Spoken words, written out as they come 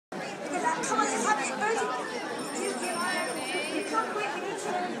You come quick,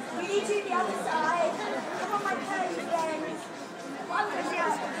 we need you the other side. Come on, my pose friends. One goes the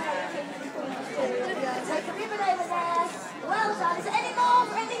other take a ribbon over there. Well done. Is there any more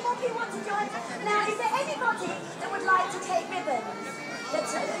people want to join? Now, is there anybody that would like to take ribbons?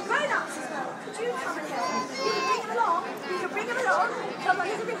 Grown-ups as well. Could you come and help? You can bring them along. You can bring them along. Come on,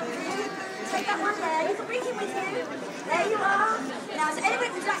 here's a ribbon for you. Take that one there. You can bring him with you. There you are. Now, is there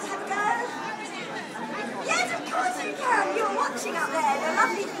anybody who would like to have a go? Yes, of course you can. You're watching up there. The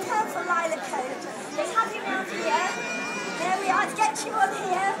lovely purple lilac coat. Let's have you round here. There we are. Let's get you on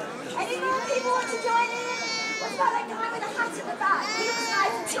here. Any more people want to join in? What about that guy with a hat at the back? He looks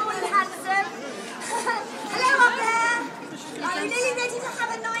nice and tall and handsome. Hello up there. Are you nearly ready to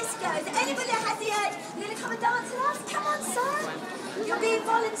have a nice go? Is there anybody that has the urge? You're going to come and dance with us? Come on, sir. You're being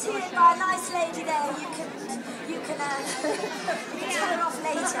volunteered by a nice lady there. You can tell her off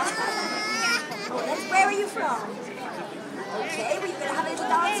later. Where are you from? Okay, well, you're going to have a little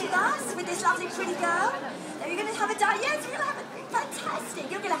dance with us, with this lovely pretty girl. Then you're going to have a dance. Yes, you're going to have a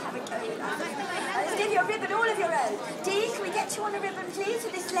fantastic. You're going to have a go with us. Let's give you a ribbon all of your own. Dee, can we get you on a ribbon, please,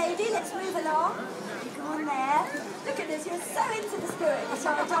 with this lady? Let's move along. Go on there. Look at this. You're so into the spirit. It's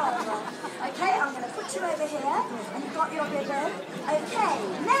adorable. Okay, I'm going to put you over here, and you've got your ribbon. Okay,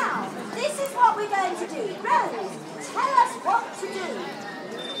 now, this is what we're going to do. Rose, tell us what to do.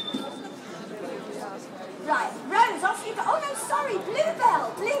 Right, Rose, off you go. Oh no, sorry,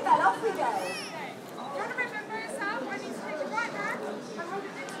 Bluebell, off we go. You want to remember yourself when you take your right hand and hold it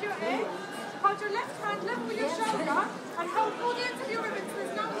into your ear. Hold your left hand level with your shoulder and hold all the ends of your ribbon so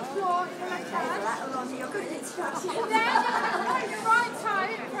there's no on the floor in your left hand. You're good at instruction. And then you're going to put your right toe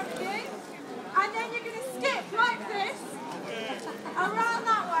in front of you and then you're going to skip like this around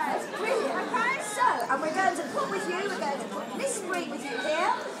that way. That's brilliant. Okay, so, and we're going to put with you, we're going to put Miss Spring with you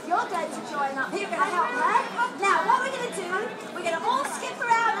here. You're going to join up here, you're going to help her. Now, what we're going to do, we're going to all skip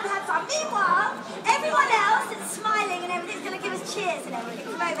around and have fun. Meanwhile, everyone else that's smiling and everything's going to give us cheers and everything.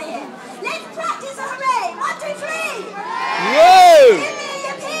 Come over here. Let's practice a hooray. 1, 2, 3. Whoa! Give me a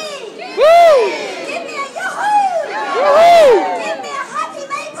yippee. Woo! Give me a yoo-hoo. Woo! Give me a happy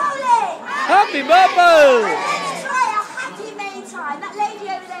Maypole. Happy Maypole! Let's try a happy May time. That lady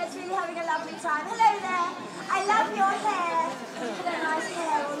over there is really having a lovely time. Hello there. I love your hair. Hello, nice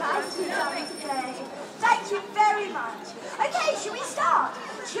hair. All nicely done today. Thank you very much. Okay, should we start?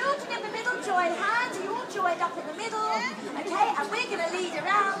 Children in the middle, join hands. Are you all joined up in the middle? Okay, and we're going to lead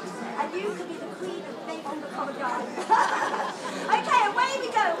around, and you can be the queen of Maypole the Covent Garden. Okay, away we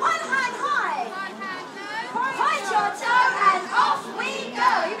go. One hand high. Point your toe, and off we go.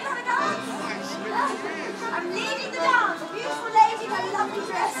 Are you going to have a dance? I'm leading the dance. A beautiful lady in a lovely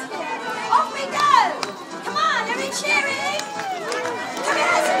dress here. Off we go. Come on, are we cheering? Come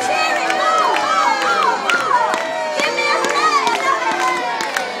here, some cheering. More. Give me a hooray. I love it.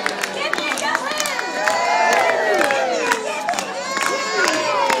 Give me a yahoo. Give me a yippee.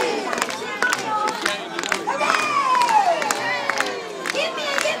 Hooray. Give me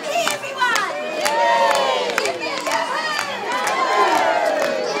a yippee, everyone. Give me a yahoo.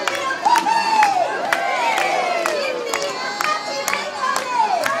 Give me a whoopee. Give me a happy Maypole.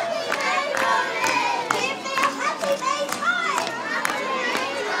 Give me a happy May time.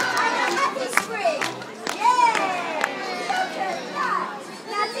 And a happy spring. Yay! Look at that.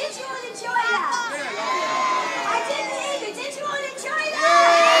 Now, did you all enjoy that? I didn't hear you. Did you all enjoy that?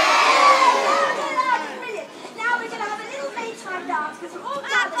 Yeah! Brilliant. Now we're going to have a little Maytime dance because we're all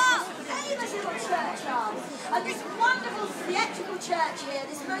gathered in this famous little church dance. And this wonderful theatrical church here,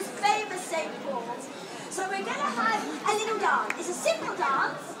 this most famous St. Paul's. So we're going to have a little dance. It's a simple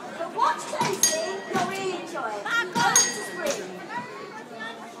dance, but watch closely. You'll really enjoy it. Hello, Mrs. Spring.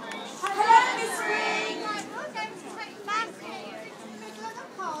 Hello, Miss Spring. Right, we're going to take back here into the middle of the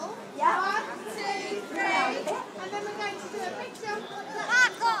pole. Yeah. 1, 2, 3. And then we're going to do a big jump up the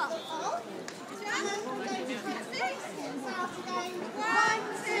pole. And then we're going to take 6 steps out again. 1,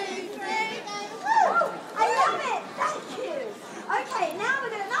 2, 3. Woo! I love it. Thank you. Okay, now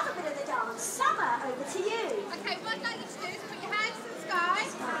we're going to another bit of the dance. Summer, over to you. Okay, what I'd like you to do is put your hands to the sky.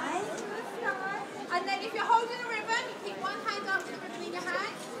 Right. And then if you're holding a ribbon, you keep one hand up with the ribbon in your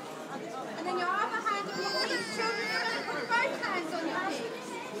hand. And then your other hand on your feet. Children, you're going to put both hands on your feet.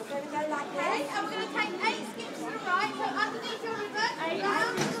 We're going to go like Okay, this. and we're going to take 8 skips to the right, so underneath your ribbon,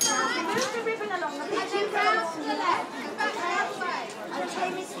 round to the Now, right, move the ribbon along the and pitch. then round to the left, and back the other way. Okay,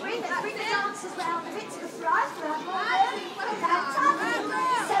 Miss Spring, let's bring the dancers round a bit to the front. Well Well done.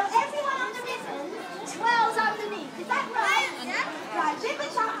 So everyone on the ribbon twirls underneath. Is that right? Yeah. Right,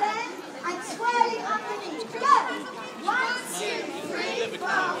 ribbons up then and twirling underneath. Go. 1, 2, 3, 4,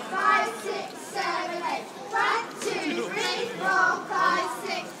 5, 6, 7.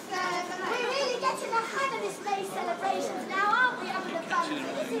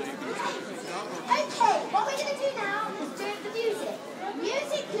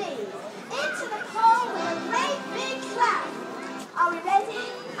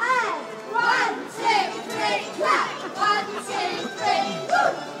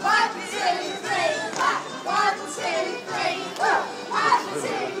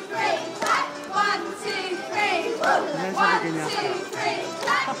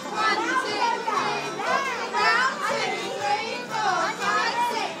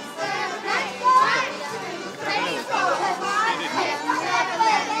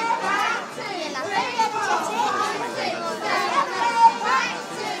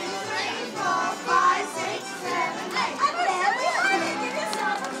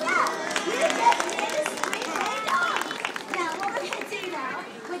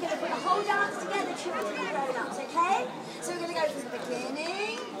 whole dance together, children and grown-ups, okay? So we're going to go from the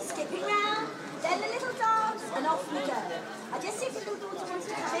beginning, skipping round, then the little dance, and off we go. I just see if the little daughter wants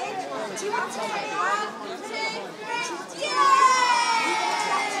to come in. Do you want to come in?